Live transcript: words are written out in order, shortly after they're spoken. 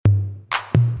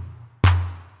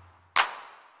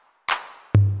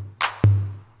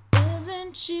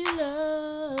Isn't she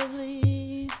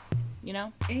lovely? You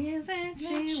know? Isn't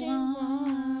she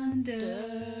wonderful?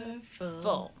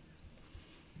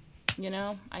 You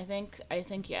know, I think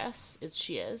yes,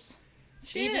 she is.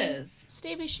 She is.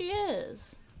 Stevie, she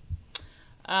is.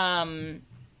 I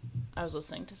was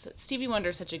listening to Stevie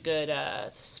Wonder's such a good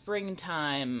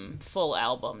springtime full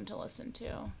album to listen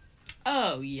to.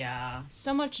 Oh, yeah.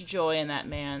 So much joy in that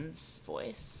man's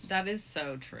voice. That is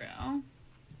so true.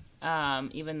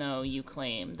 Even though you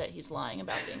claim that he's lying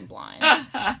about being blind.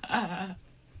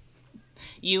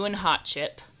 You and Hot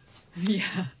Chip.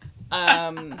 Yeah.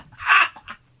 I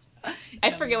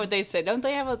forget what they say. Don't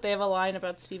they have a line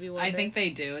about Stevie Wonder? I think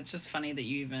they do. It's just funny that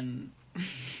you even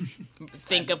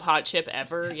think of Hot Chip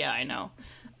ever. Yeah, I know.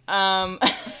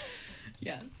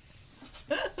 Yes.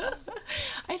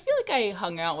 I feel like I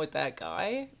hung out with that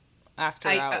guy after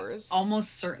hours.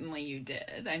 Almost certainly you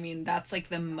did. I mean, that's like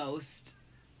the most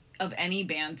of any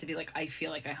band to be like, I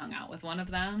feel like I hung out with one of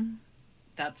them.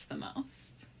 That's the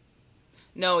most.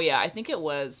 No, yeah, I think it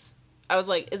was. I was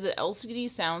like, is it LCD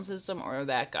Sound System or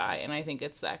that guy? And I think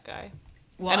it's that guy.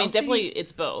 Well, I mean, definitely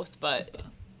it's both, but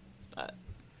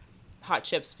Hot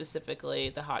Chip specifically,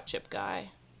 the Hot Chip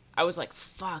guy. I was like,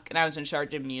 fuck. And I was in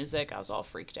charge of music. I was all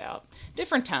freaked out.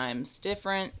 Different times.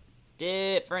 Different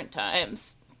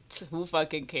times. Who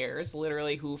fucking cares?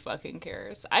 Literally, who fucking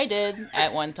cares? I did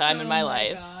at one time in my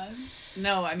life. God.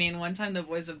 No, I mean, one time the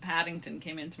voice of Paddington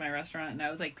came into my restaurant and I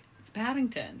was like, it's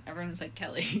Paddington. Everyone was like,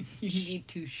 Kelly, you need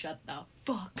to shut the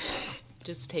fuck up.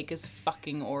 Just take his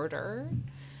fucking order.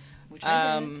 Which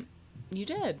I did. You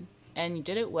did. And you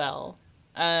did it well.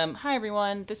 Hi,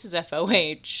 everyone. This is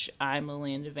FOH. I'm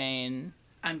Lillian Devane.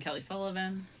 I'm Kelly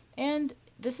Sullivan. And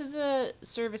this is a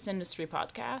service industry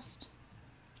podcast.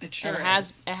 It sure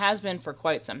is. It has been for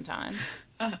quite some time.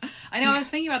 I know. I was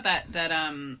thinking about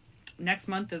that next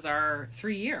month is our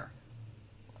 3-year.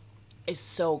 It's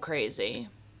so crazy.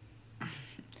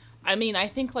 I mean, I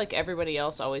think like everybody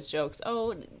else always jokes,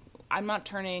 oh, I'm not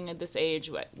turning at this age.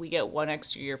 We get one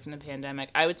extra year from the pandemic.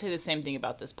 I would say the same thing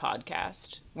about this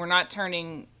podcast. We're not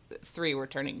turning 3, we're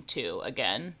turning 2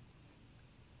 again.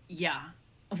 Yeah.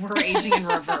 We're aging in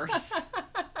reverse.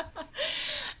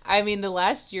 I mean, the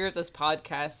last year of this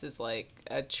podcast is like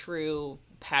a true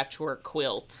patchwork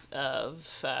quilt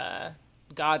of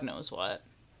God knows what.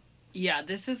 Yeah,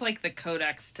 this is like the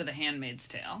codex to The Handmaid's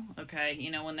Tale, okay? You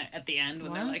know, when they're at the end,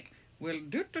 when they're like, we'll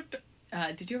do.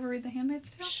 Did you ever read The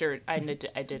Handmaid's Tale? Sure, I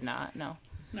did not, no.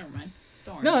 Never mind.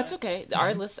 Don't worry. No, it's okay.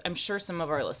 I'm sure some of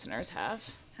our listeners have.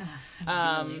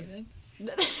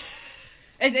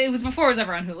 It was before it was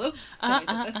ever on Hulu.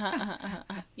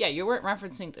 Yeah, you weren't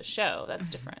referencing the show. That's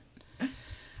different.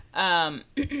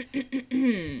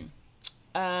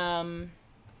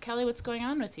 Kelly, what's going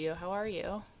on with you? How are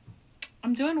you?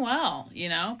 I'm doing well, you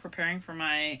know, preparing for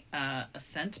my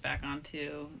ascent back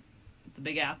onto the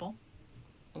Big Apple.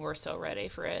 We're so ready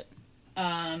for it.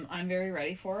 I'm very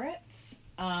ready for it.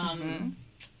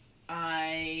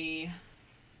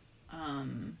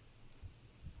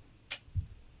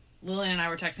 Lillian and I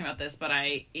were texting about this, but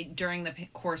during the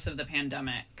course of the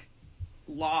pandemic,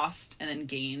 lost and then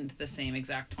gained the same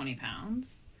exact 20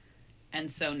 pounds.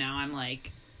 And so now I'm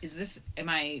like, am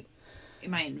I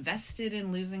invested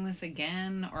in losing this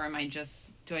again? Or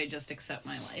do I just accept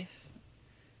my life?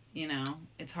 You know,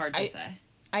 it's hard to say.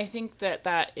 I think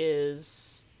that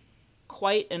is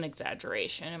quite an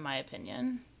exaggeration, in my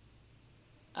opinion.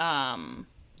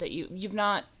 That you've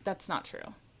not, that's not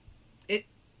true.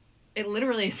 It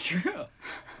literally is true.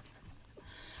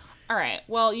 All right.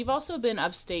 Well, you've also been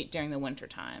upstate during the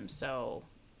wintertime, so,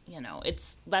 you know,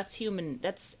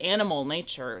 that's animal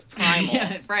nature, primal.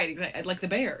 Yeah, right, exactly. Like the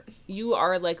bears. You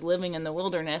are, like, living in the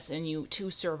wilderness, and to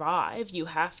survive, you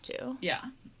have to. Yeah.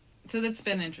 So that's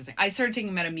been interesting. I started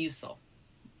taking Metamucil.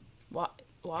 Why?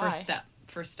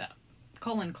 First step.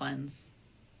 Colon cleanse.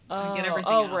 Oh, get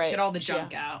everything out. Right. Get all the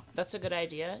junk out. That's a good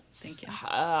idea. Thank you.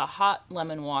 Hot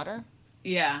lemon water.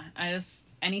 Yeah,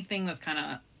 anything that's kind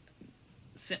of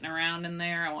sitting around in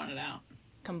there, I want it out.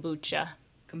 Kombucha.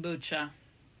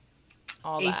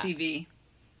 All ACV.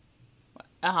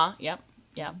 That. Yep.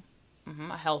 Mm-hmm.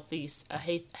 A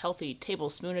healthy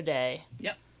tablespoon a day.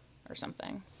 Yep. Or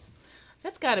something.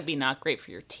 That's got to be not great for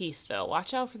your teeth, though.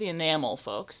 Watch out for the enamel,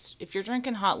 folks. If you're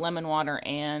drinking hot lemon water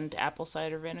and apple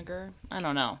cider vinegar, I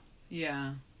don't know.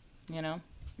 Yeah. You know?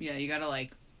 Yeah, you gotta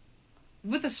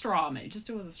with a straw, mate. Just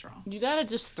do it with a straw. You gotta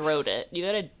just throat it.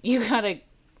 You gotta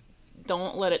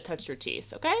don't let it touch your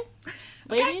teeth, okay?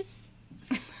 Ladies?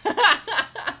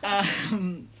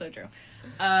 So true.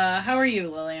 How are you,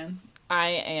 Lillian? I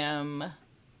am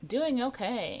doing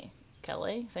okay,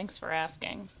 Kelly. Thanks for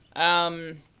asking.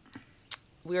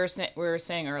 we were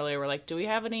saying earlier, we're like, do we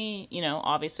have any,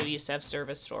 obviously we used to have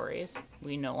service stories.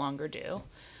 We no longer do.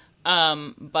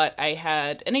 But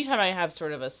anytime I have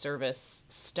sort of a service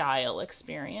style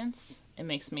experience, it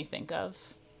makes me think of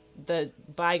the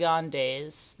bygone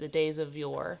days, the days of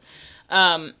yore.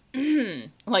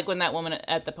 Like when that woman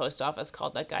at the post office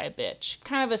called that guy a bitch,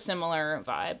 kind of a similar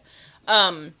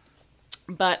vibe.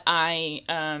 But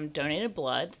I, donated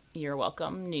blood. You're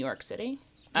welcome, New York City.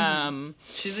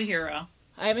 She's a hero.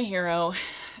 I'm a hero.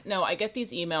 No, I get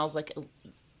these emails like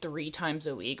 3 times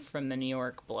a week from the New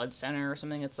York Blood Center or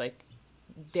something. It's like,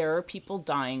 there are people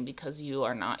dying because you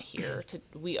are not here.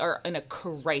 We are in a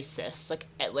crisis.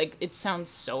 Like it sounds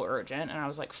so urgent. And I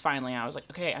was like, finally,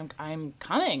 okay, I'm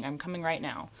coming. I'm coming right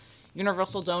now.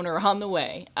 Universal donor on the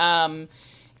way.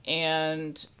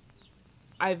 And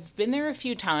I've been there a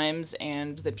few times,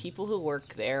 and the people who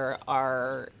work there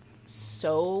are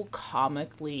so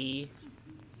comically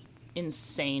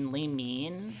insanely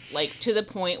mean, like to the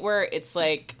point where it's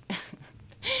like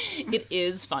it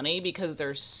is funny because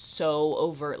they're so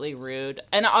overtly rude,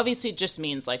 and obviously it just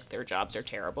means like their jobs are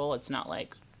terrible. It's not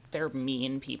like they're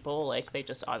mean people, like they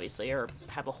just obviously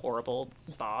have a horrible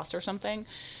boss or something.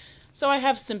 So I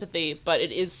have sympathy, but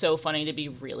it is so funny to be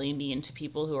really mean to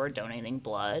people who are donating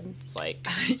blood. It's like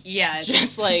yeah,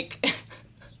 just like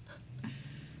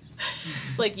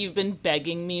it's like you've been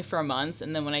begging me for months,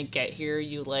 and then when I get here,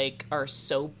 you like are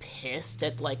so pissed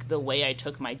at like the way I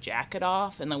took my jacket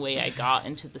off and the way I got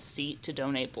into the seat to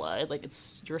donate blood. Like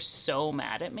you're so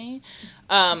mad at me.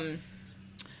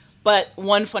 But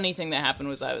one funny thing that happened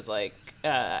was I was like,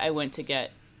 I went to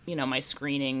get, my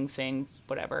screening thing,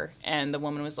 whatever, and the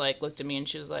woman was like, looked at me and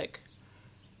she was like,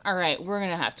 all right, we're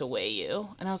gonna have to weigh you.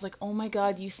 And I was like, oh my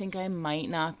God, you think I might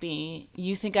not be?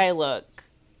 You think I look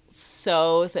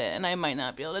so thin I might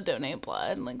not be able to donate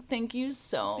blood? Like, thank you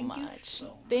so much.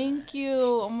 Thank you.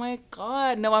 Oh my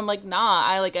God. No, I'm like, nah.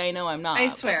 I know I'm not. I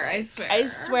swear.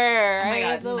 Oh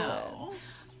my God,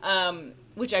 no.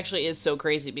 Which actually is so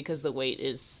crazy because the weight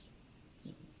is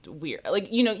weird.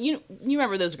 Like, you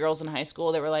remember those girls in high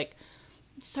school that were like,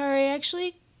 sorry, I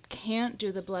actually can't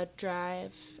do the blood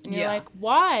drive. And you're like,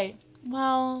 why?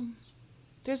 Well,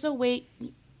 there's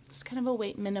kind of a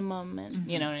weight minimum, and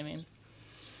you know what I mean?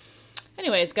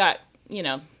 Anyways, got,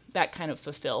 that kind of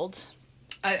fulfilled.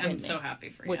 I'm so happy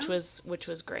for you. Which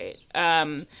was great.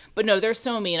 But no, they're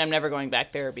so mean. I'm never going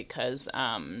back there because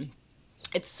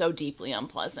it's so deeply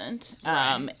unpleasant.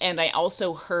 Right. And I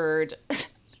also heard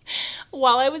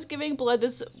while I was giving blood,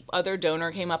 this other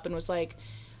donor came up and was like,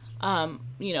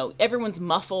 everyone's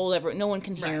muffled. No one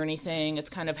can hear anything. It's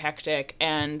kind of hectic.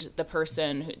 And the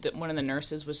person, one of the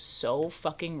nurses, was so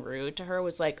fucking rude to her.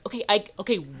 Was like,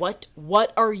 okay,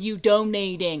 what are you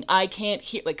donating? I can't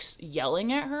hear. Like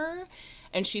yelling at her.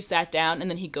 And she sat down, and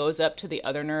then he goes up to the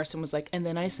other nurse and was like, and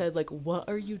then I said, like, what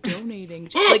are you donating?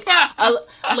 like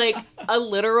a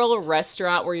literal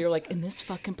restaurant where you're like, in this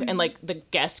fucking, and like the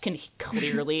guest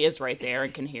clearly is right there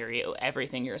and can hear you,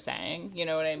 everything you're saying. You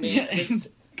know what I mean? It's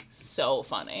so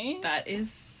funny. That is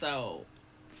so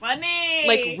funny.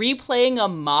 Like replaying a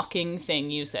mocking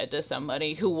thing you said to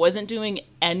somebody who wasn't doing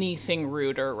anything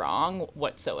rude or wrong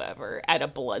whatsoever at a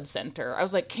blood center. I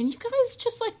was like, can you guys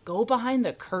just like go behind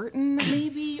the curtain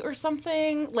maybe or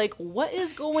something? Like, what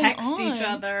is going on? Text each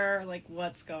other, like,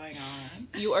 what's going on?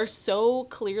 You are so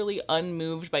clearly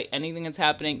unmoved by anything that's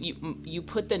happening. You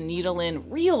put the needle in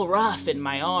real rough in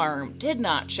my arm. Did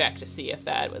not check to see if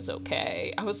that was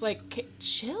okay. I was like,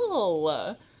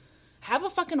 chill. Have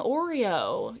a fucking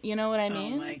Oreo. You know what I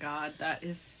mean? Oh my God, that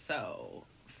is so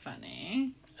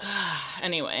funny.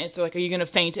 Anyways, they're like, are you gonna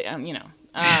faint? Are you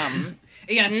gonna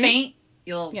faint?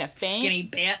 You little skinny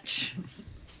bitch.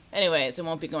 Anyways, I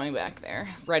won't be going back there.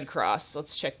 Red Cross,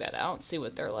 let's check that out, see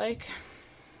what they're like.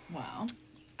 Wow.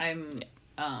 I'm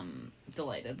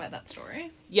delighted by that story.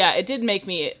 Yeah, it did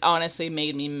honestly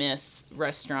made me miss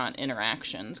restaurant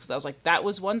interactions, because I was like, that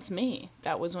was once me.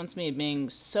 That was once me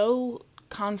being so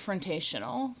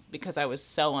confrontational because I was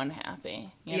so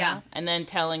unhappy, you know? And then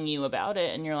telling you about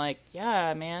it and you're like,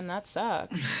 yeah, man, that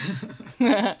sucks.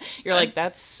 You're like,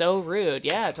 that's so rude.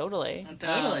 Yeah, totally.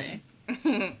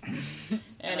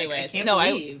 Anyways,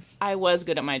 I was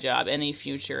good at my job. Any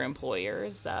future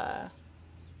employers, I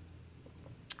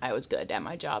was good at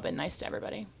my job and nice to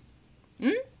everybody.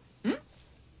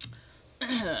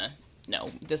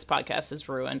 No, this podcast has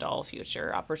ruined all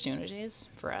future opportunities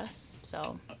for us.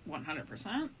 So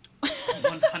 100%.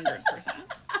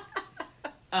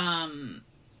 100%.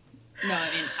 No,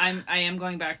 I am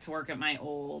going back to work at my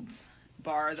old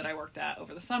bar that I worked at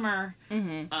over the summer.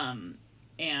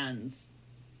 And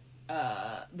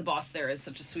the boss there is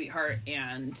such a sweetheart,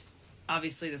 and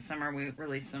obviously this summer we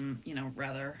released some,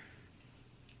 rather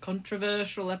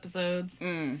controversial episodes.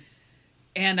 And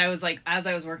I was like, as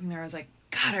I was working there, I was like,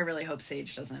 God, I really hope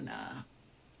Sage doesn't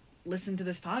listen to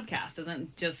this podcast,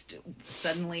 doesn't just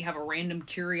suddenly have a random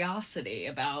curiosity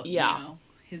about,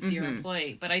 his dear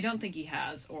employee. But I don't think he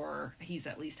has, or he's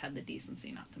at least had the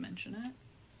decency not to mention it.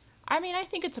 I mean, I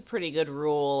think it's a pretty good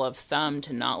rule of thumb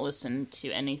to not listen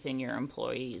to anything your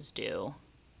employees do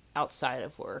outside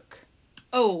of work.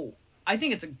 Oh, I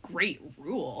think it's a great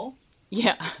rule.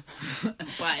 Yeah.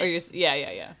 But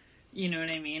yeah. You know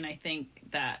what I mean? I think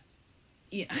that,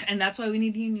 and that's why we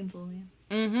need unions, Lillian.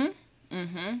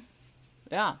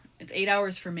 Yeah. It's 8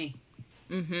 hours for me.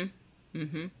 And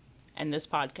this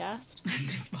podcast?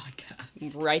 This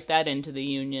podcast. Write that into the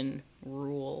union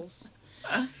rules.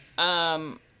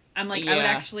 I'm like, I would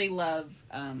actually love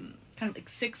kind of like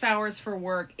 6 hours for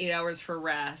work, 8 hours for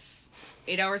rest,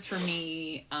 8 hours for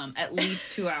me, at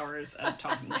least 2 hours of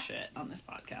talking shit on this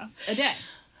podcast a day.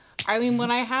 I mean,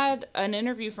 when I had an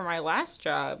interview for my last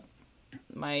job,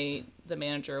 the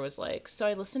manager was like, so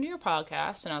I listened to your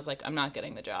podcast, and I was like, I'm not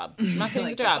getting the job. I'm not getting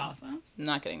the job. That's awesome. I'm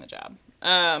not getting the job.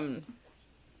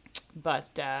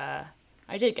 But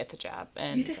I did get the job,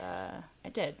 and I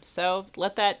did. So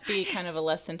let that be kind of a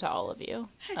lesson to all of you.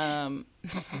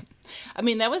 I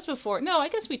mean, that was before. No, I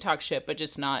guess we talked shit, but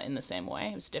just not in the same way.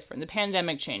 It was different. The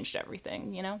pandemic changed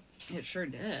everything, It sure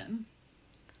did.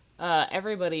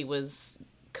 Everybody was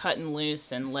cutting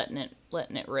loose and letting it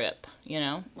rip,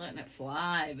 Letting it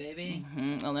fly, baby.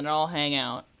 And then all hang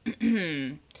out.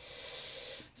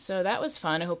 So that was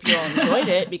fun. I hope you all enjoyed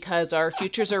it, because our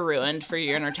futures are ruined for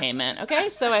your entertainment. Okay,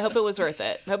 so I hope it was worth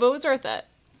it.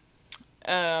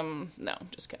 No,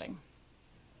 just kidding.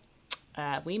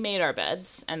 We made our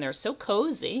beds, and they're so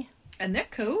cozy. And they're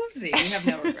cozy. We have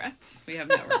no regrets.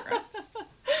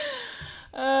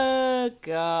 Oh,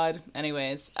 God.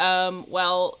 Anyways,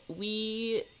 well,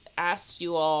 we asked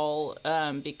you all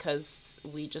because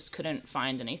we just couldn't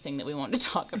find anything that we wanted to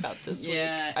talk about this week.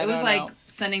 Yeah, it was like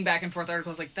sending back and forth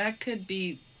articles like, that could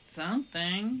be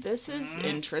something. This is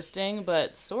interesting,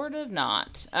 but sort of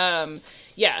not.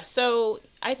 So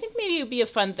I think maybe it would be a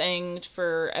fun thing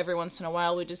for every once in a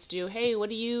while we just do, hey, what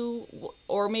do you,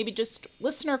 or maybe just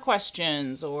listener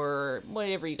questions or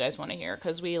whatever you guys want to hear,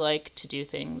 because we like to do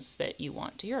things that you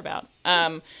want to hear about.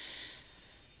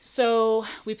 So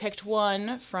we picked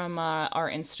one from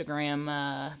our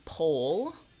Instagram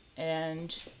poll,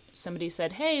 and somebody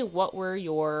said, hey, what were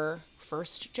your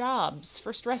first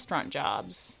restaurant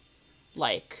jobs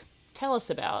like? Tell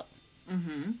us about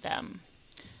them.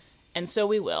 And so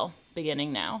we will,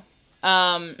 beginning now.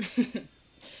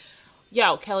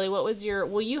 Yeah, Kelly, what was your,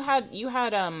 well, you had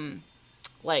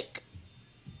like,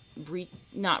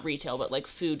 not retail, but like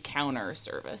food counter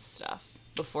service stuff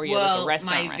before you had like a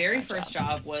restaurant. My very first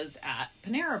job was at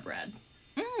Panera Bread.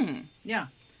 Yeah.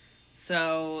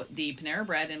 So the Panera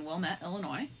Bread in Wilmette,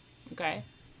 Illinois. Okay.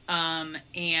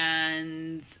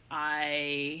 And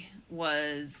I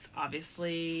was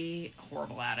obviously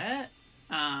horrible at it.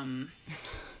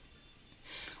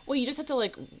 Well, you just have to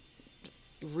like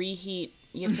reheat.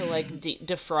 You have to like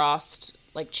defrost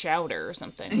like chowder or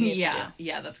something. Yeah,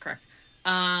 that's correct.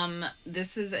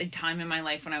 This is a time in my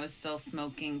life when I was still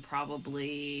smoking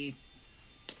probably,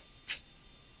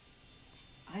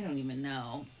 I don't even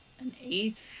know, an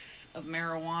eighth of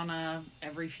marijuana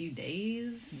every few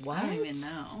days. What? I don't even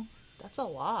know. That's a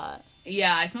lot.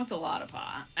 Yeah, I smoked a lot of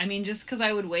pot. I mean, just because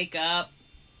I would wake up,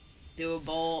 do a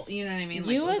bowl, you know what I mean?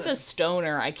 Like, you as a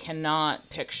stoner, I cannot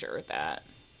picture that.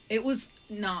 It was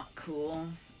not cool.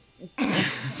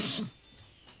 It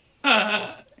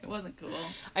wasn't cool.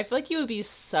 I feel like you would be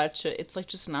it's like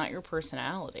just not your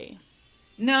personality.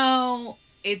 No,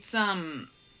 it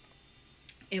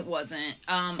wasn't.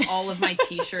 All of my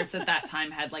t-shirts at that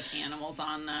time had like animals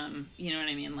on them. You know what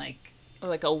I mean? Like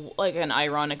an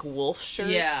ironic wolf shirt.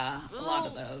 Yeah, a lot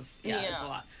of those. Yeah, it was a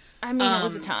lot. I mean, it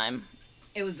was a time.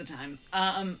 It was the time.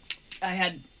 I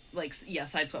had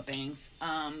side sweat bangs.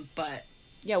 But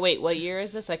yeah, wait, what year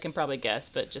is this? I can probably guess,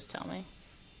 but just tell me.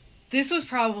 This was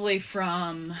probably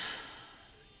from,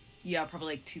 probably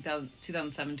like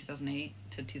 2007, 2008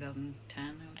 to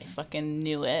 2010. I fucking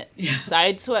knew it. Yeah.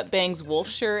 Side sweat bangs wolf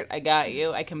shirt. I got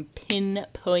you. I can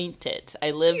pinpoint it.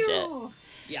 I lived it.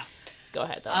 Yeah. Go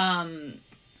ahead though.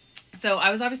 So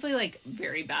I was obviously like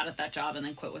very bad at that job and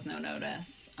then quit with no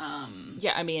notice.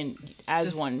 Yeah, I mean,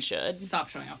 as one should. Stop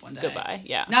showing up one day. Goodbye.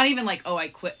 Yeah. Not even like, oh, I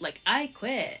quit. Like, I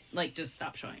quit. Like, just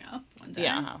stop showing up one day.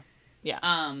 Yeah. Uh-huh.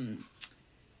 Yeah.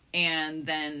 And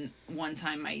then one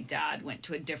time my dad went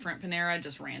to a different Panera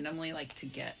just randomly, like, to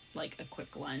get, like, a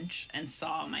quick lunch and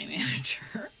saw my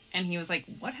manager. And he was like,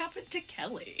 what happened to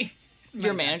Kelly?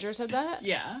 Your manager said that?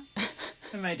 Yeah.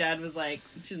 And my dad was like,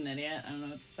 she's an idiot. I don't know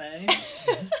what to say.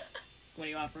 What do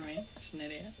you want from me? She's an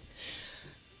idiot.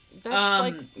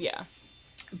 That's yeah.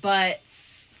 But,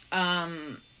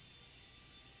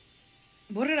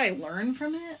 what did I learn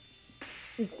from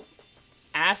it?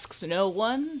 Asks no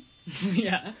one.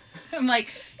 Yeah. I'm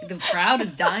like, the crowd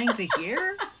is dying to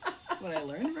hear what I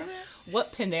learned from it.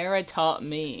 What Panera taught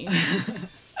me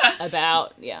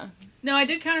about, yeah. No, I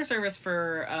did counter service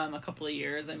for a couple of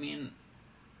years. I mean,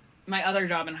 my other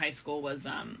job in high school was,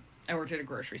 I worked at a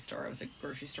grocery store. I was a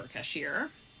grocery store cashier,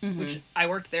 which I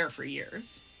worked there for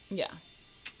years. Yeah.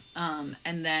 And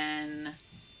then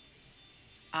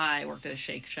I worked at a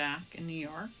Shake Shack in New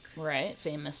York. Right,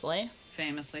 famously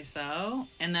so.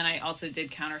 And then I also did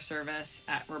counter service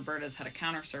at Roberta's, had a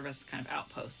counter service kind of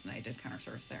outpost, and I did counter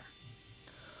service there.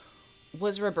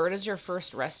 Was Roberta's your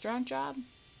first restaurant job?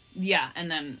 Yeah,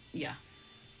 and then, yeah.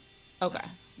 Okay.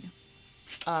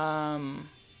 Yeah.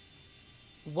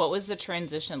 What was the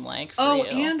transition like for you? Oh,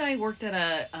 and I worked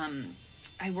at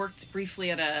I worked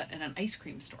briefly at an ice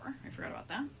cream store. I forgot about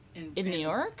that. In New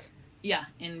York? Yeah,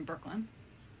 in Brooklyn.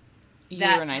 You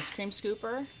were an ice cream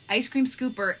scooper? Ice cream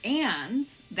scooper, and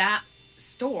that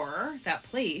store, that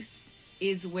place,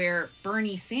 is where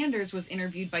Bernie Sanders was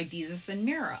interviewed by Desus and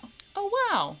Mero. Oh,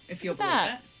 wow. If you'll believe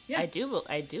it. Yeah. I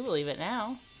do believe it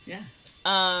now. Yeah.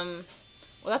 Well,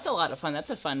 that's a lot of fun. That's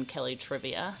a fun Kelly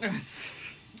trivia.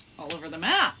 All over the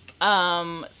map.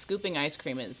 Scooping ice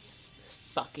cream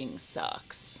fucking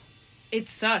sucks. It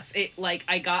sucks.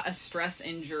 I got a stress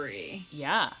injury.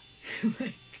 Yeah.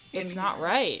 It's not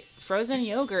right. Frozen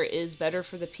yogurt is better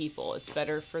for the people. It's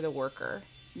better for the worker.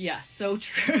 Yeah, so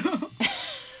true.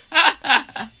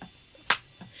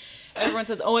 Everyone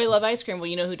says, oh, I love ice cream. Well,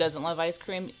 you know who doesn't love ice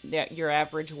cream? Your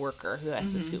average worker who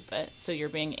has to scoop it. So you're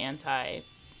being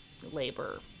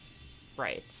anti-labor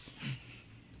rights.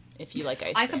 If you like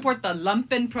ice cream. I support the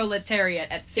lumpen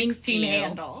proletariat at 16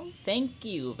 handles. Thank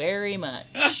you very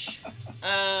much.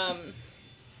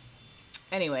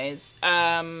 Anyways,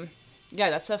 yeah,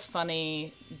 that's a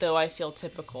funny, though I feel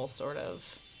typical sort of.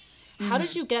 How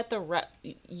did you get the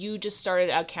you just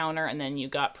started at counter and then you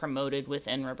got promoted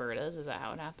within Roberta's? Is that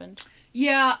how it happened?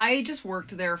 Yeah, I just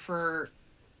worked there for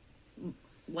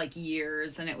like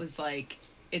years, and it was like,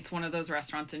 it's one of those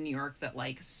restaurants in New York that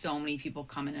like so many people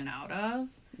come in and out of.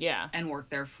 Yeah. And work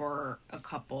there for a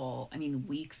couple,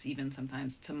 weeks even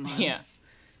sometimes to months.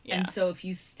 Yeah. And so if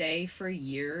you stay for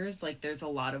years, like there's a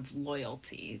lot of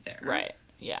loyalty there. Right.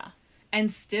 Yeah.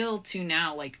 And still to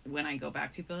now, like when I go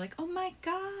back, people are like, oh my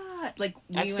God. Like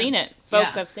I've seen it.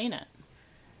 Folks, yeah. I've seen it.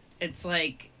 It's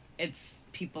like,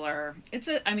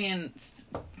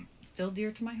 still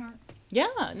dear to my heart.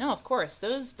 Yeah, no, of course.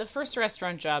 The first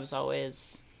restaurant job's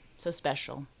always so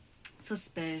special. So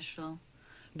special.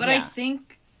 But yeah. I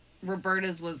think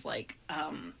Roberta's was like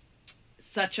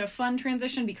such a fun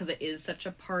transition because it is such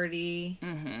a party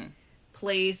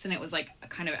place, and it was like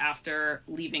kind of after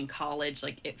leaving college,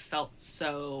 like it felt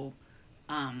so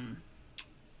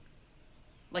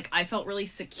like I felt really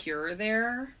secure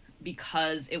there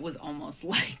because it was almost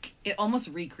like it almost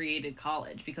recreated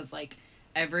college, because like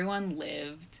everyone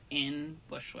lived in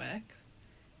Bushwick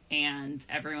and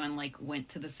everyone like went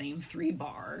to the same 3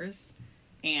 bars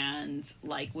and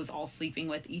like was all sleeping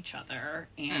with each other,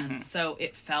 and so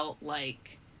it felt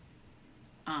like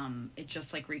it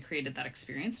just like recreated that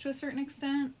experience to a certain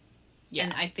extent. Yeah.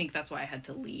 And I think that's why I had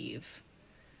to leave.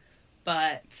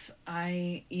 But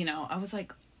I was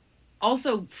like,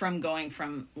 also from going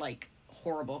from like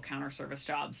horrible counter service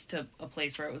jobs to a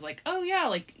place where it was like, oh yeah,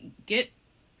 like get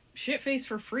shit-faced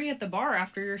for free at the bar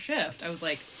after your shift. I was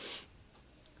like,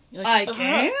 I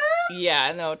can?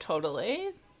 Yeah, no, totally.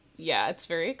 Yeah, it's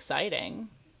very exciting.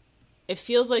 It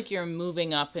feels like you're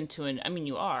moving up into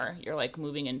you're like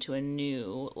moving into a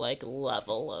new like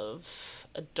level of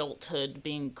adulthood,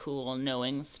 being cool,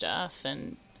 knowing stuff,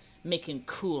 and making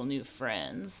cool new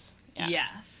friends. Yeah.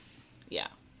 Yes. Yeah,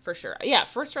 for sure. Yeah,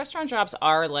 first restaurant jobs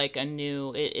are like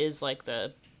it is like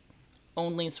the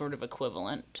only sort of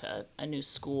equivalent to a new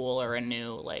school or a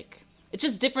new, like, it's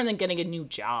just different than getting a new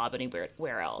job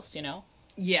anywhere else, you know?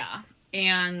 Yeah.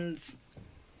 And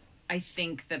I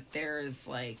think that there's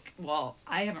like, well,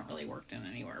 I haven't really worked in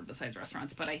anywhere besides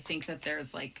restaurants, but I think that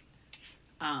there's like,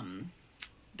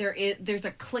 there's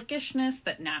a cliquishness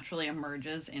that naturally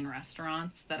emerges in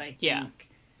restaurants that I think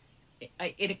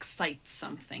it excites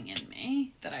something in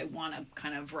me that I want to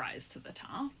kind of rise to the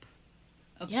top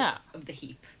of the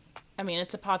heap. I mean,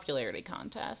 it's a popularity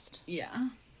contest. Yeah.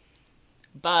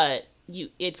 But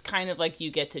it's kind of like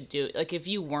you get to do it. Like, if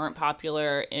you weren't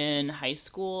popular in high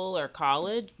school or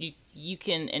college, you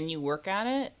can, and you work at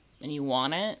it, and you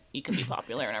want it, you can be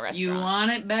popular in a restaurant. You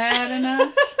want it bad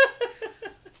enough?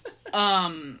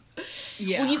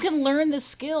 Yeah. Well, you can learn the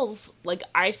skills. Like,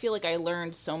 I feel like I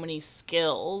learned so many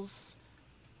skills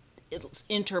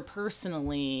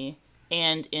interpersonally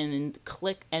and in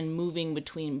click and moving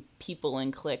between people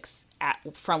and cliques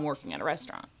from working at a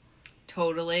restaurant.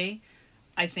 Totally.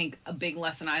 I think a big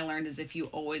lesson I learned is if you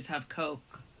always have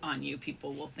Coke on you,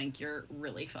 people will think you're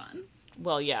really fun.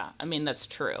 Well, yeah. I mean, that's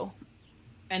true.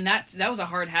 And that was a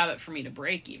hard habit for me to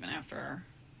break even after...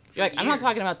 You're like, I'm not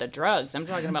talking about the drugs. I'm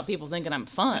talking about people thinking I'm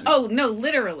fun. Oh, no,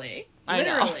 literally.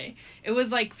 Literally. It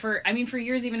was like for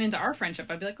years, even into our friendship,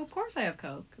 I'd be like, of course I have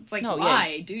Coke. It's like, no,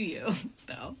 why do you,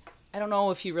 though? I don't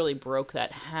know if you really broke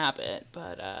that habit,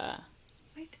 but, I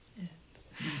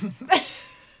did.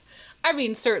 I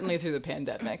mean, certainly through the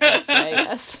pandemic, I'd say,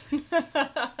 yes.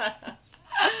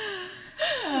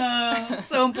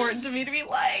 So important to me to be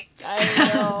liked.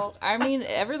 I know. I mean,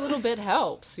 every little bit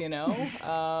helps, you know?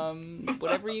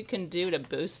 Whatever you can do to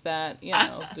boost that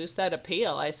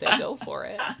appeal, I say go for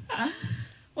it.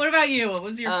 What about you? What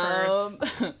was your first?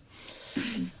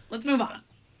 Let's move on.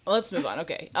 Let's move on.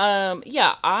 Okay.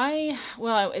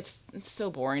 It's so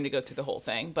boring to go through the whole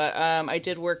thing, but I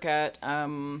did work at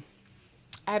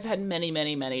I've had many,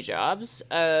 many, many jobs,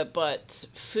 but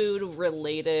food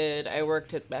related. I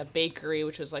worked at a bakery,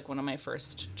 which was like one of my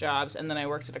first jobs, and then I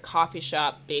worked at a coffee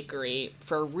shop bakery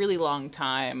for a really long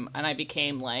time, and I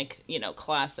became like,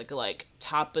 classic like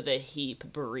top of the heap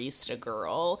barista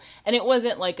girl. And it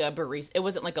wasn't like a barista, it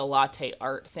wasn't like a latte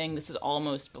art thing. This is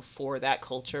almost before that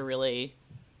culture really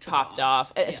popped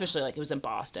off, especially like it was in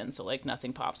Boston, so like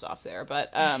nothing pops off there.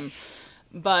 But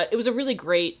it was a really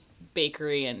great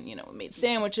bakery, and made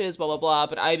sandwiches, blah blah blah.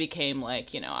 But I became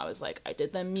like, I was like, I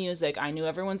did the music, I knew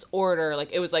everyone's order, like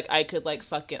it was like I could like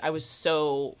fucking, it was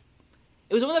one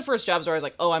of the first jobs where I was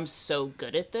like, oh, I'm so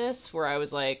good at this, where I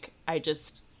was like, I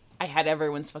had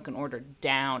everyone's fucking order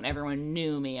down, everyone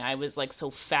knew me, I was like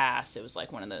so fast. It was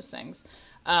like one of those things.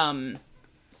 And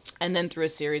then through a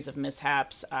series of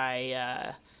mishaps,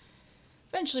 I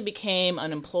eventually became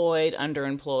unemployed,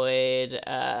 underemployed,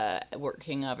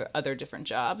 working other different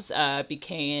jobs,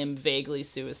 became vaguely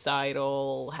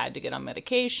suicidal, had to get on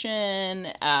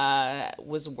medication,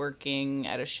 was working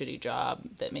at a shitty job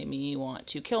that made me want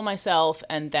to kill myself.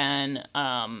 And then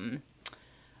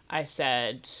I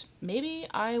said, maybe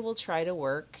I will try to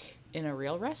work in a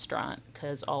real restaurant,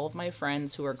 because all of my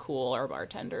friends who are cool are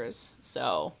bartenders.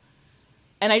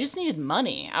 And I just needed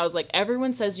money. I was like,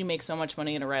 everyone says you make so much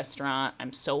money in a restaurant.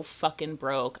 I'm so fucking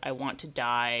broke. I want to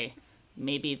die.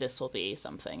 Maybe this will be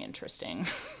something interesting.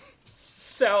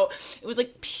 So it was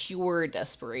like pure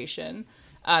desperation.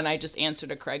 And I just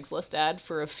answered a Craigslist ad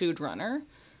for a food runner.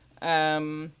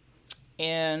 And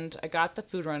I got the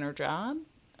food runner job.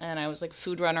 And I was like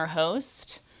food runner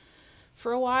host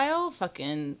for a while.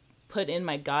 Fucking put in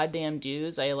my goddamn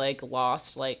dues. I like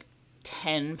lost like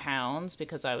 10 pounds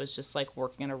because I was just like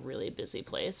working in a really busy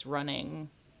place,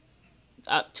 running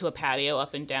up to a patio,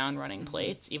 up and down, running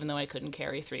plates, even though I couldn't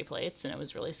carry 3 plates, and it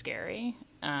was really scary.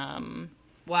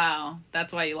 Wow,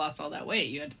 that's why you lost all that weight.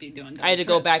 You had to be doing I had to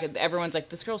go back, and everyone's like,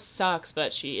 this girl sucks,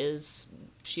 but she is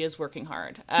working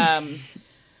hard.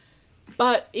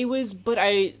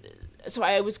 So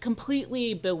I was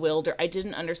completely bewildered. I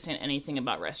didn't understand anything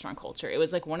about restaurant culture. It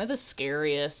was like one of the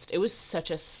scariest. It was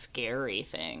such a scary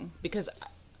thing because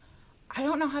I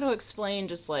don't know how to explain.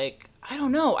 Just like, I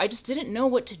don't know. I just didn't know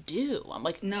what to do. I'm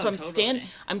like, no, so totally.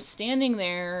 I'm standing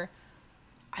there.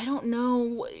 I don't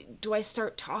know. Do I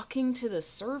start talking to the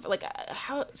server? Like,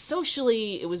 how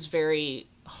socially it was very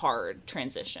hard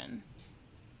transition.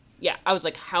 Yeah, I was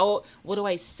like, what do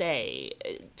I say?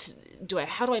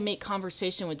 How do I make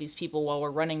conversation with these people while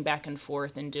we're running back and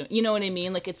forth and doing, you know what I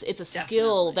mean? Like it's a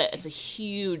skill it's a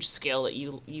huge skill that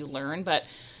you learn, but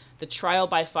the trial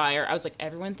by fire, I was like,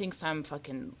 everyone thinks I'm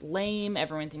fucking lame.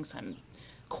 Everyone thinks I'm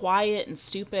quiet and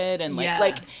stupid. And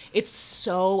like it's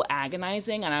so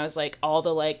agonizing. And I was like,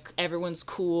 everyone's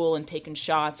cool and taking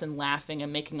shots and laughing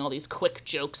and making all these quick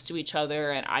jokes to each other.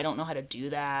 And I don't know how to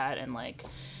do that. And like,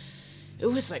 it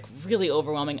was like really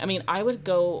overwhelming. I mean, I would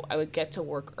get to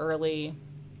work early,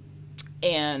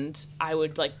 and I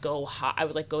would go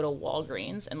to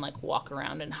Walgreens and like walk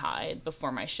around and hide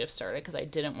before my shift started because I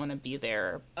didn't want to be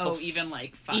there. Even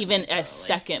like 5 even a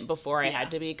second before I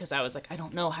had to be, because I was like, I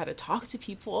don't know how to talk to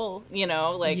people.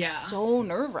 So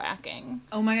nerve wracking.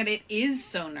 Oh my god, it is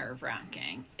so nerve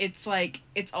wracking. It's like,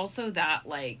 it's also that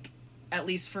like at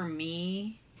least for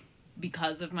me,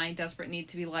 because of my desperate need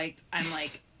to be liked, I'm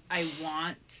like, I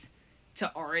want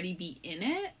to already be in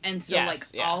it. And so,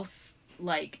 I'll,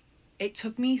 like, it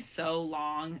took me so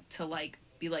long to, like,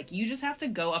 be like, you just have to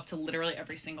go up to literally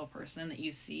every single person that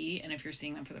you see, and if you're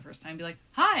seeing them for the first time, be like,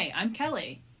 hi, I'm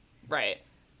Kelly. Right.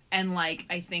 And, like,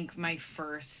 I think my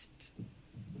first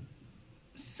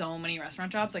so many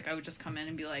restaurant jobs, like, I would just come in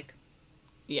and be like...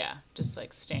 Yeah, just,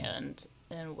 like, stand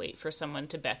and wait for someone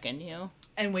to beckon you.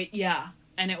 And wait, yeah.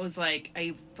 And it was, like,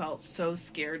 I felt so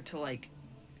scared to, like,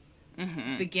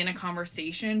 begin a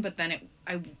conversation, but then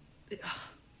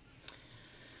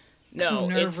no, so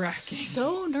nerve-wracking. It's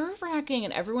so nerve-wracking,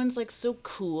 and everyone's, like, so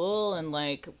cool, and,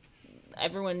 like,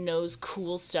 everyone knows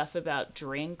cool stuff about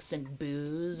drinks and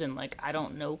booze, and, like, I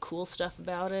don't know cool stuff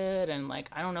about it, and, like,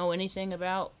 I don't know anything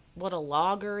about what a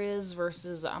lager is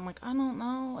versus, I'm like, I don't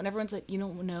know, and everyone's like, you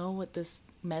don't know what this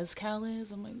mezcal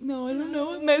is? I'm like, no, I don't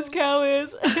know what mezcal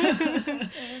is.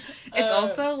 It's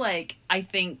also, like, I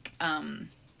think,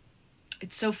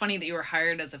 it's so funny that you were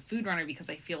hired as a food runner, because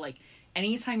I feel like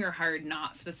anytime you're hired,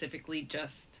 not specifically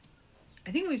just,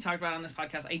 I think we've talked about on this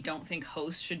podcast, I don't think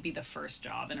host should be the first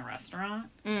job in a restaurant.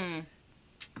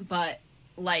 But,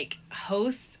 like,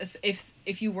 host,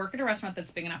 if you work at a restaurant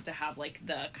that's big enough to have, like,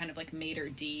 the kind of, like,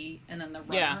 maitre d' and then the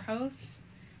runner host,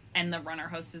 and the runner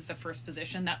host is the first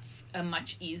position, that's a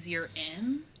much easier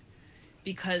in,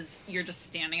 because you're just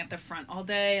standing at the front all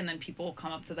day, and then people will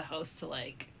come up to the host to,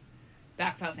 like,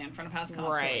 back pass and front pass, come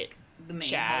up to, like, the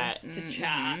main host to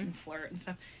chat and flirt and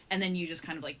stuff, and then you just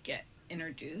kind of, like, get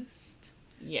introduced.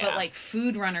 Yeah. But, like,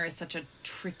 food runner is such a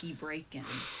tricky break-in.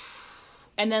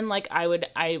 And then, like,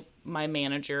 my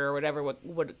manager or whatever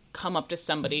would come up to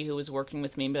somebody who was working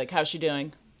with me and be like, how's she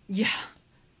doing? Yeah.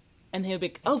 And they would be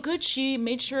like, oh, good, she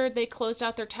made sure they closed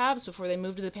out their tabs before they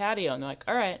moved to the patio. And they're like,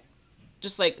 all right.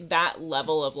 Just, like, that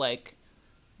level of, like,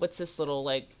 what's this little,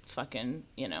 like, fucking,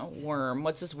 you know, worm?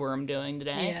 What's this worm doing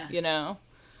today? Yeah. You know?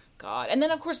 God. And then,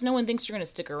 of course, no one thinks you're going to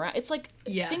stick around. It's like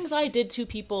things I did to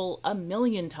people a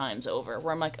million times over,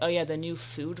 where I'm like, oh, yeah, the new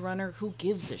food runner, who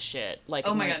gives a shit? Like,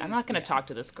 oh my God. I'm not going to talk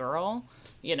to this girl,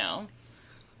 you know?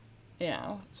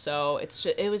 So it's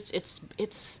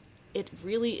just, it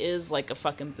really is like a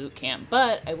fucking boot camp.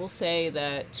 But I will say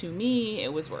that to me,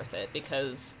 it was worth it,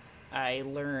 because I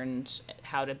learned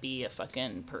how to be a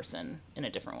fucking person in a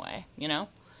different way, you know?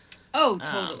 Oh,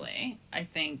 totally. I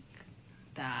think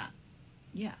that,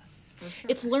 yes. For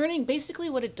sure. It's learning, basically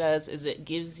what it does is it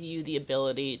gives you the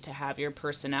ability to have your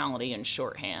personality in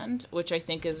shorthand, which I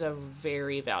think is a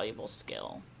very valuable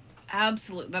skill.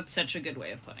 Absolutely. That's such a good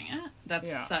way of putting it.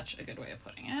 Such a good way of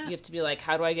putting it. You have to be like,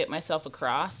 how do I get myself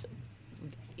across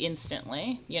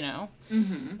instantly, you know?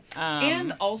 Mm-hmm.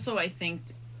 And also I think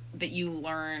that you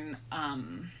learn,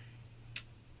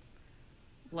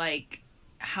 like,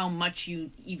 how much you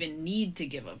even need to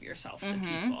give of yourself to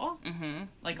people. Mm-hmm.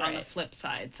 Like, on the flip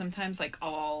side, sometimes, like,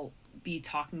 I'll be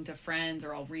talking to friends,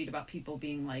 or I'll read about people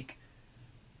being like,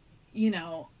 you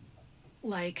know,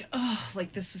 like, oh,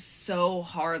 like, this was so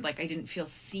hard, like, I didn't feel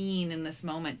seen in this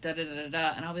moment,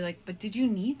 da-da-da-da-da, and I'll be like, but did you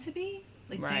need to be?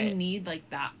 Like, do you need, like,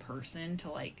 that person to,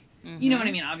 like, you know what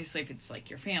I mean? Obviously, if it's, like,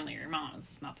 your family or your mom,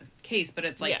 it's not the case, but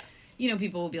it's, like, you know,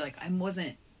 people will be like,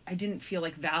 I didn't feel,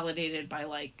 like, validated by,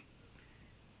 like,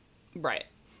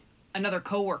 another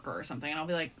coworker or something, and I'll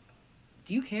be like,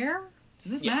 do you care?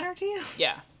 Does this matter to you?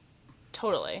 Yeah,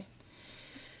 totally.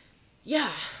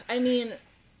 Yeah, I mean,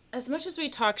 as much as we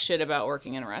talk shit about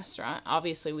working in a restaurant,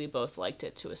 obviously we both liked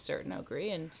it to a certain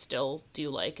degree and still do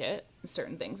like it,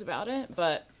 certain things about it,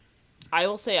 but I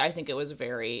will say I think it was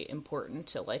very important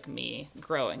to, like, me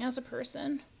growing as a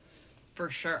person. For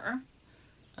sure.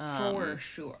 For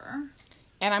sure.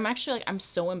 And I'm actually, like, I'm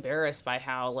so embarrassed by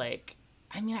how, like,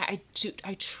 I mean, I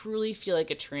truly feel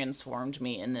like it transformed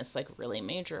me in this, like, really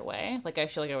major way. Like, I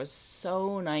feel like I was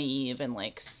so naive and,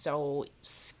 like, so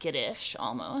skittish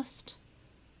almost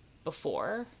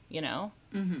before, you know?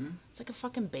 Mm-hmm. It's like a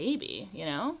fucking baby, you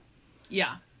know?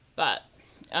 Yeah. But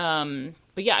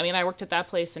yeah, I mean, I worked at that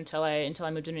place until I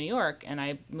moved to New York, and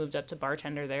I moved up to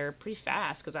bartender there pretty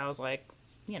fast because I was, like,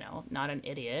 you know, not an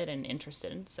idiot and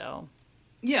interested, so.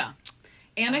 Yeah.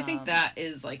 And I think that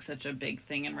is, like, such a big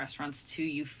thing in restaurants, too.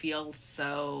 You feel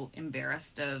so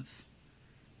embarrassed of,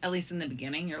 at least in the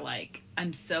beginning, you're like,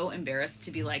 I'm so embarrassed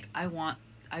to be like, I want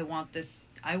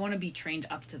to be trained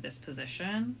up to this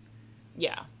position.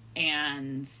 Yeah.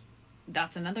 And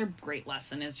that's another great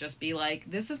lesson, is just be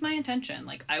like, this is my intention.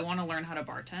 Like, I want to learn how to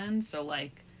bartend, so,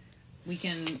 like, we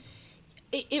can...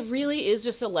 It really is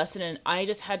just a lesson, and I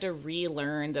just had to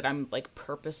relearn that I'm, like,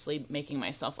 purposely making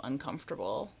myself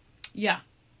uncomfortable. Yeah.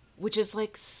 which is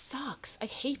like sucks. I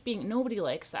hate being, nobody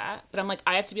likes that. But I'm like,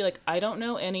 I have to be like, I don't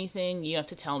know anything. You have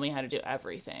to tell me how to do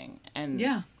everything.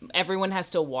 And everyone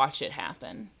has to watch it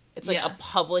happen. It's like a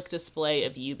public display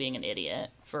of you being an idiot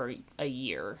for a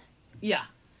year. Yeah.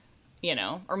 You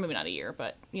know, or maybe not a year,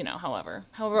 but, you know, however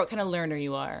what kind of learner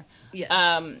you are. Yes.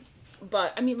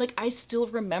 But, I mean, like, I still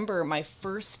remember my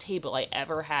first table I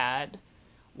ever had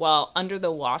while under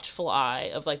the watchful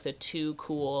eye of, like, the two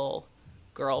cool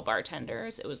girl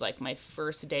bartenders. It was, like, my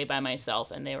first day by myself,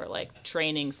 and they were, like,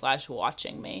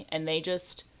 training/watching me. And they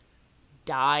just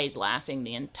died laughing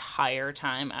the entire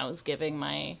time I was giving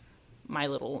my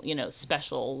little, you know,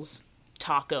 specials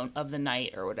taco of the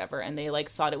night or whatever, and they like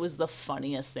thought it was the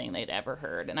funniest thing they'd ever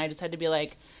heard, and I just had to be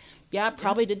like, yeah, it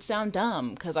probably did sound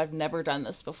dumb because I've never done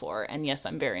this before, and yes,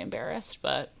 I'm very embarrassed,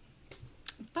 but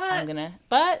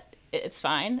it's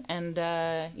fine. And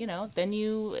you know, then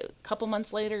a couple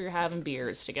months later you're having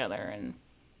beers together and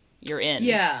you're in.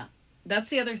 Yeah, that's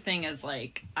the other thing is,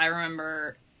 like, I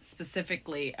remember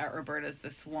specifically at Roberta's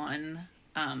this one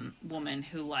woman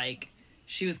who, like,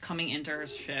 she was coming into her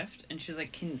shift, and she was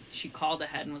like, she called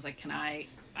ahead and was like,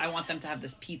 I want them to have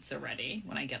this pizza ready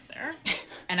when I get there.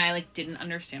 And I, like, didn't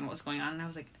understand what was going on. And I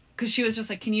was like, because she was just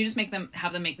like, can you just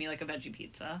have them make me, like, a veggie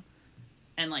pizza?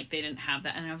 And, like, they didn't have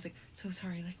that. And I was like, so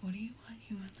sorry, like, what do you want?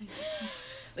 You want,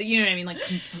 like, you know what I mean? Like,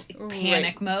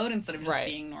 panic mode instead of just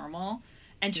being normal.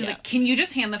 And she was like, can you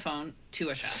just hand the phone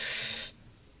to a chef?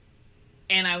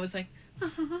 And I was like,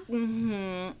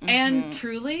 And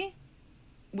truly,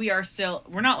 we're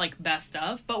not, like, best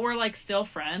of, but we're, like, still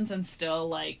friends, and still,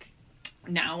 like,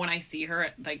 now when I see her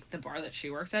at, like, the bar that she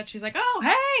works at, she's like, oh,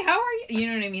 hey, how are you? You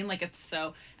know what I mean? Like, it's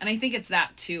so, and I think it's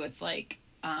that too. It's like,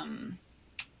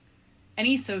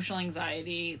 any social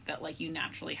anxiety that, like, you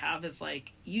naturally have is,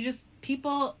 like, you just,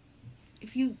 people,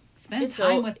 if you spend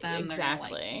time with them, exactly.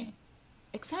 They're gonna like you.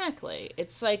 Exactly.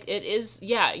 It's like, it is,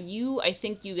 I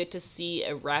think you get to see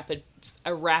a rapid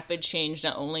change,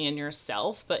 not only in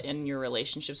yourself, but in your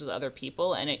relationships with other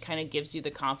people. And it kind of gives you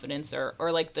the confidence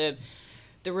or like the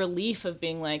relief of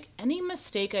being like, any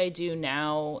mistake I do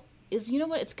now is, you know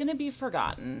what, it's going to be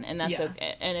forgotten, and that's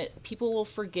okay. And people will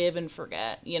forgive and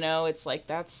forget, you know, it's like,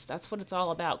 that's what it's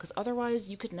all about. Because otherwise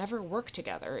you could never work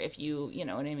together if you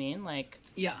know what I mean? Like,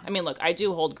 yeah. I mean, look, I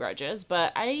do hold grudges,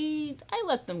 but I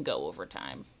let them go over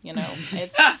time, you know,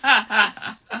 it's,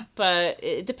 but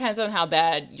it depends on how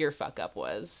bad your fuck up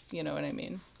was, you know what I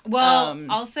mean? Well,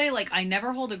 I'll say, like, I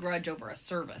never hold a grudge over a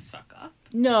service fuck up.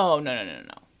 No,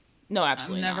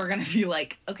 absolutely I'm never going to be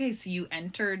like, okay, so you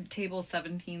entered table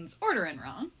 17's order in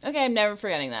wrong. Okay, I'm never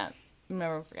forgetting that.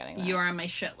 You are on my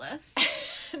shit list.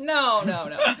 No.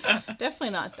 Definitely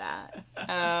not that.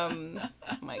 Oh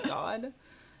my God.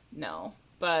 No.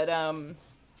 But,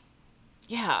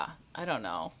 yeah, I don't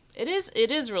know. It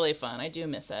is really fun. I do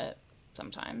miss it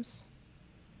sometimes.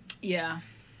 Yeah.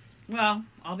 Well,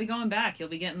 I'll be going back. You'll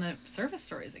be getting the service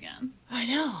stories again. I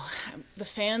know. The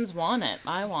fans want it.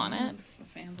 I want it. The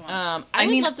fans want it. I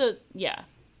would love to, yeah.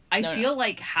 I feel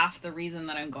like half the reason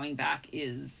that I'm going back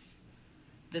is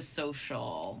the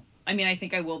social... I mean, I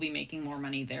think I will be making more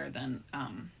money there than I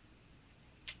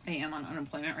am on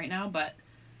unemployment right now, but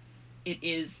it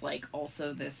is, like,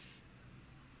 also this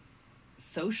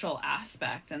social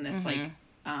aspect and this, like,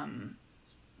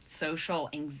 social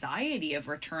anxiety of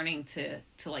returning to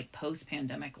like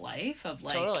post-pandemic life of,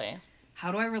 like, totally.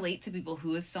 How do I relate to people?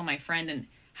 Who is still my friend? And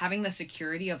having the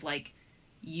security of, like,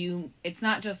 it's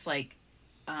not just like,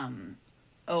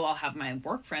 I'll have my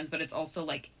work friends, but it's also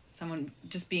like someone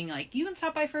just being like, you can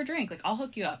stop by for a drink. Like, I'll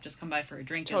hook you up. Just come by for a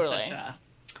drink. Totally. Is such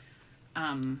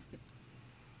a,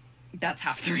 that's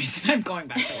half the reason I'm going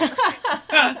back to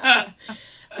work.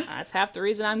 That's half the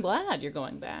reason I'm glad you're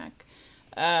going back.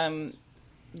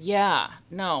 Yeah,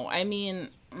 no, I mean,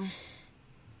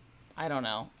 I don't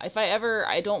know. I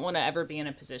don't want to ever be in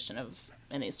a position of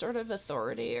any sort of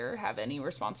authority or have any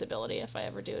responsibility if I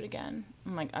ever do it again.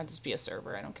 I'm like, I'll just be a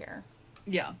server. I don't care.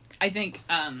 Yeah. I think,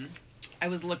 I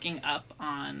was looking up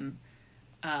on,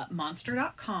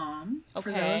 monster.com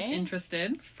for those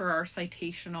interested for our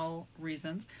citational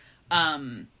reasons.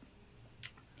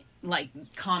 Like,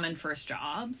 common first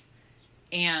jobs.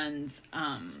 And,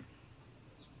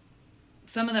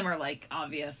 some of them are, like,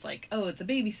 obvious, like, oh, it's a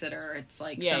babysitter. It's,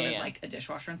 like, some is, like, a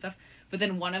dishwasher and stuff. But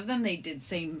then one of them, they did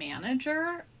say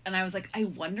manager. And I was like, I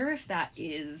wonder if that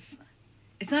is...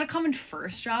 It's not a common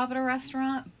first job at a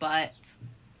restaurant, but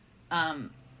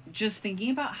just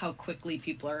thinking about how quickly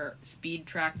people are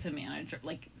speed-tracked to manager,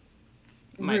 like...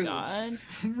 Oh my God.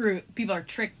 People are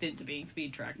tricked into being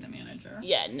speed-tracked to manager.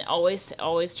 Yeah, always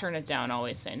turn it down.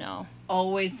 Always say no.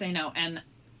 Always say no. And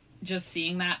just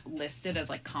seeing that listed as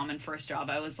like common first job,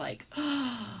 I was like,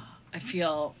 I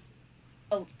feel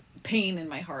a pain in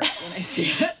my heart when I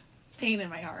see it. Pain in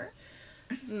my heart.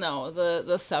 No,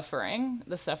 the suffering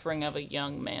of a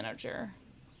young manager.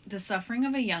 The suffering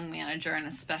of a young manager, and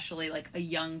especially like a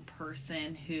young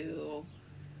person who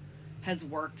has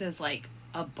worked as like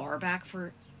a barback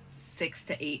for 6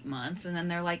 to 8 months, and then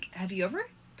they're like, have you ever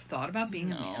thought about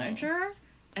being a manager?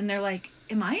 And they're like,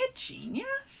 am I a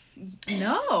genius?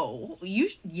 No.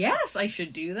 Yes, I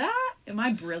should do that. Am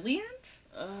I brilliant?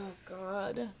 Oh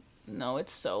God. No,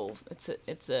 it's a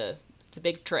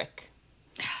big trick.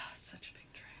 It's such a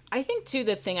big trick. I think too,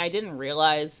 the thing I didn't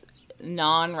realize,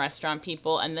 non-restaurant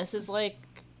people, and this is like,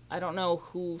 I don't know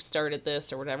who started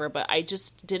this or whatever, but I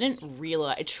just didn't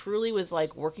realize, it truly was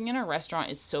like, working in a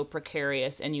restaurant is so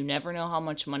precarious and you never know how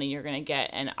much money you're going to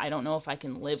get, and I don't know if I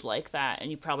can live like that, and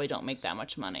you probably don't make that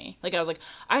much money. Like, I was like,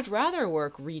 I'd rather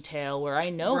work retail where I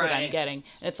know what I'm getting.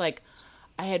 And it's like,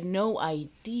 I had no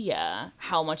idea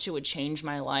how much it would change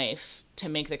my life to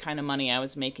make the kind of money I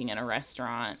was making in a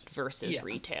restaurant versus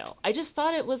retail. I just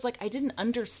thought it was like, I didn't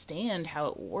understand how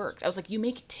it worked. I was like, you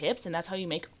make tips and that's how you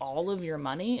make all of your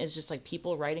money, is just like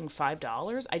people writing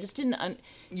 $5? I just didn't, do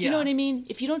you know what I mean?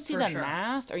 If you don't see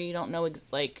math, or you don't know,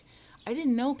 like, I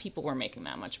didn't know people were making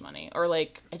that much money, or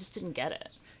like, I just didn't get it.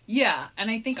 Yeah, and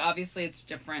I think obviously it's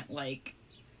different, like,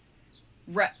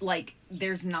 like,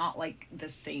 there's not like the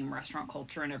same restaurant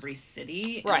culture in every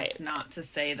city. Right. It's not to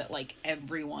say that like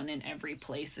everyone in every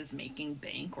place is making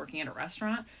bank working at a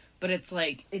restaurant, but it's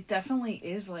like, it definitely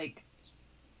is like,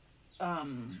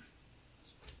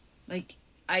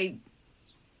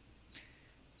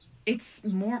 it's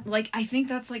more like, I think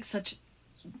that's like such,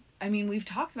 I mean, we've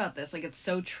talked about this, like, it's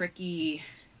so tricky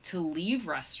to leave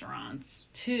restaurants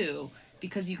too,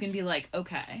 because you can be like,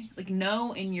 okay, like,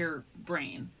 know in your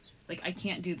brain, like, I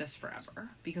can't do this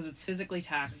forever because it's physically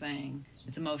taxing,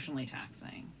 it's emotionally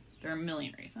taxing. There are a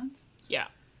million reasons. Yeah.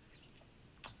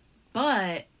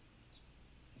 But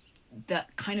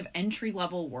that kind of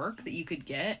entry-level work that you could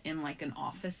get in, like, an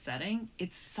office setting,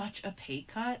 it's such a pay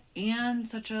cut and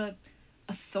such a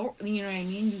authority, you know what I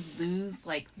mean? You lose,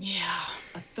 like,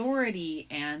 authority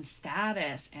and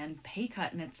status and pay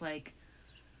cut, and it's like...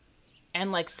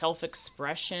 And, like,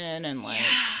 self-expression and, like...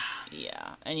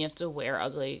 Yeah, and you have to wear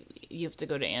ugly. You have to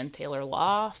go to Ann Taylor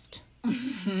Loft.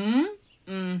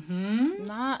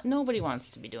 Nobody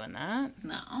wants to be doing that.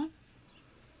 No.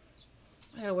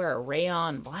 I gotta wear a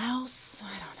rayon blouse.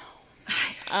 I don't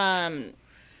know.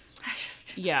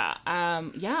 Yeah.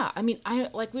 I mean,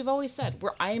 like we've always said,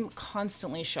 I'm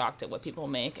constantly shocked at what people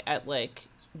make at like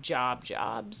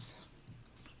jobs.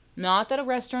 Not that a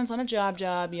restaurant's on a job.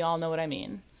 You all know what I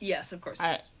mean. Yes, of course.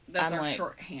 That's our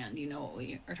shorthand. You know what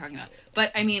we are talking about.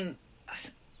 But I mean,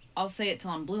 I'll say it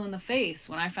till I'm blue in the face.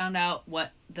 When I found out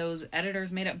what those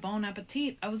editors made at Bon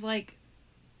Appetit, I was like,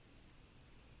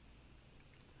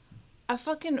 a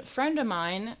fucking friend of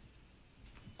mine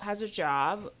has a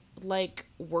job, like,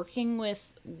 working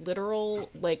with literal,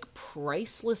 like,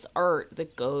 priceless art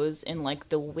that goes in, like,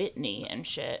 the Whitney and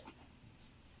shit.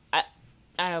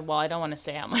 Well, I don't want to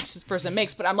say how much this person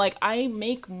makes, but I'm like, I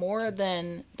make more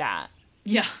than that.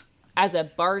 Yeah. As a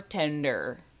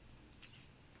bartender.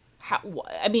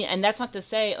 I mean, and that's not to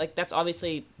say, like, that's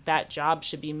obviously, that job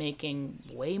should be making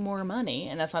way more money,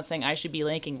 and that's not saying I should be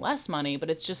making less money,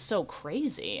 but it's just so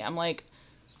crazy. I'm like,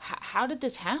 how did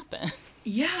this happen?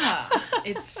 Yeah.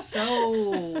 It's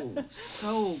so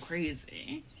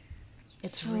crazy.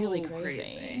 It's so really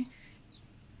crazy.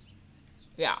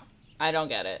 Yeah. I don't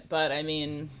get it, but I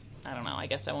mean, I don't know. I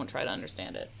guess I won't try to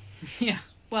understand it. Yeah.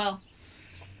 Well,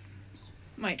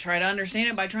 might try to understand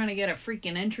it by trying to get a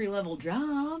freaking entry-level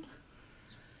job.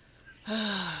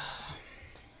 Yeah,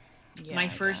 my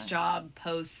first job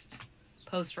post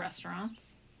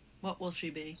restaurants. What will she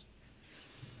be?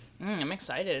 I'm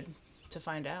excited to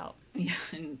find out. Yeah,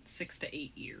 in 6 to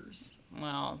 8 years.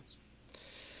 Well,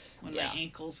 when my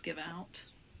ankles give out.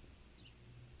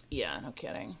 Yeah, no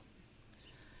kidding.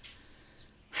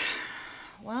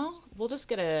 Well, we'll just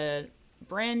get a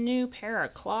brand new pair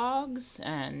of clogs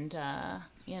and,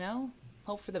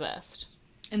 hope for the best.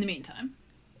 In the meantime,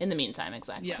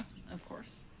 exactly. Yeah, of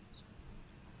course.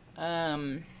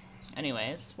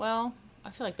 Anyways, well,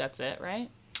 I feel like that's it, right?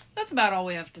 That's about all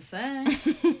we have to say.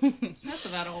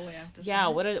 Yeah,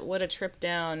 what a trip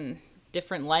down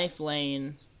different life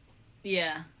lane.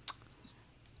 Yeah.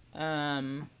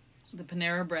 The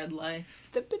Panera Bread life.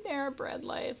 The Panera Bread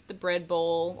life. The bread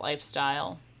bowl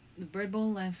lifestyle. The bread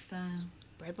bowl lifestyle.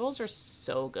 Bread bowls are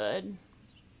so good.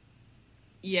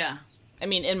 Yeah. I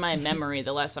mean, in my memory,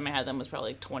 the last time I had them was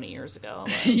probably like 20 years ago.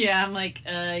 Yeah, I'm like,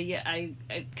 I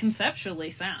conceptually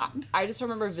sound. I just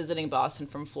remember visiting Boston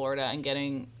from Florida and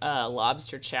getting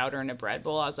lobster chowder in a bread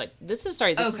bowl. I was like, this is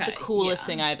the coolest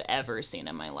thing I've ever seen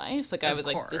in my life. Like, I was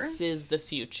like, this is the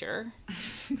future.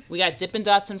 We got Dippin'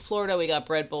 Dots in Florida. We got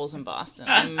bread bowls in Boston.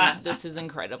 This is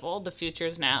incredible. The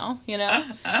future's now, you know?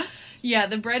 Yeah,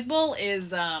 the bread bowl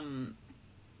is, the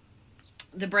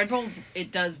bread bowl,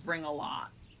 it does bring a lot.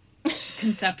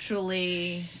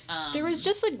 Conceptually, there was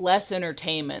just like less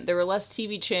entertainment. There were less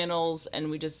TV channels,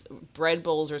 and bread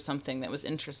bowls or something that was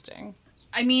interesting.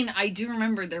 I mean, I do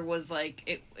remember there was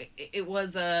like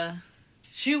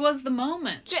she was the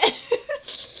moment.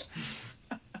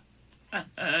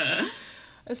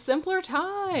 A simpler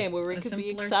time where we could be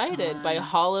excited by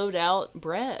hollowed out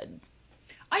bread.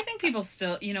 I think people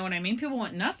still, you know what I mean? People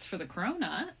went nuts for the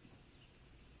cronut.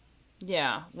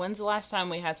 Yeah. When's the last time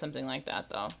we had something like that,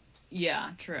 though? Yeah,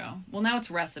 true. Well, now it's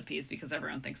recipes because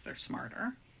everyone thinks they're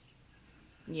smarter.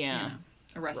 Yeah. You know,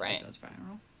 a recipe goes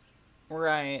viral.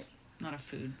 Right. Not a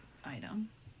food item.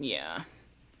 Yeah.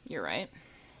 You're right.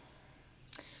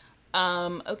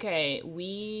 Okay,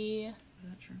 we... Is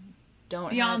that true? Don't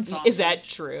Beyond have... sausage. Is that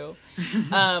true?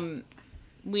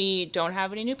 We don't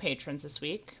have any new patrons this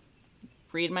week.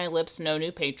 Read my lips, no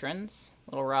new patrons.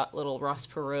 Little Ross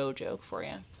Perot joke for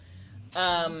you.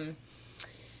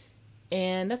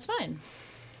 And that's fine.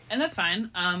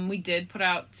 We did put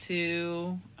out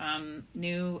 2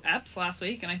 new eps last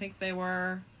week, and I think they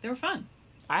were fun.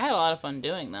 I had a lot of fun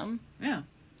doing them. Yeah.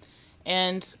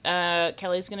 And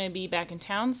Kelly's going to be back in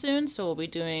town soon, so we'll be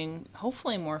doing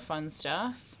hopefully more fun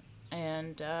stuff.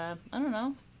 And I don't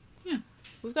know. Yeah.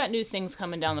 We've got new things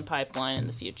coming down the pipeline in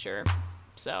the future,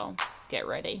 so get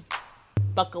ready.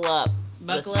 Buckle up,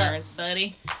 listeners. Up,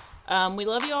 buddy. We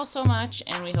love you all so much,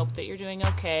 and we hope that you're doing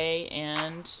okay.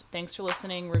 And thanks for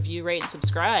listening. Review, rate, and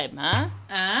subscribe, huh?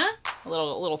 A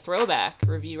little throwback.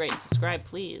 Review, rate, and subscribe,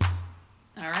 please.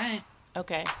 All right.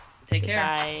 Okay. Take care.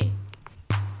 Bye.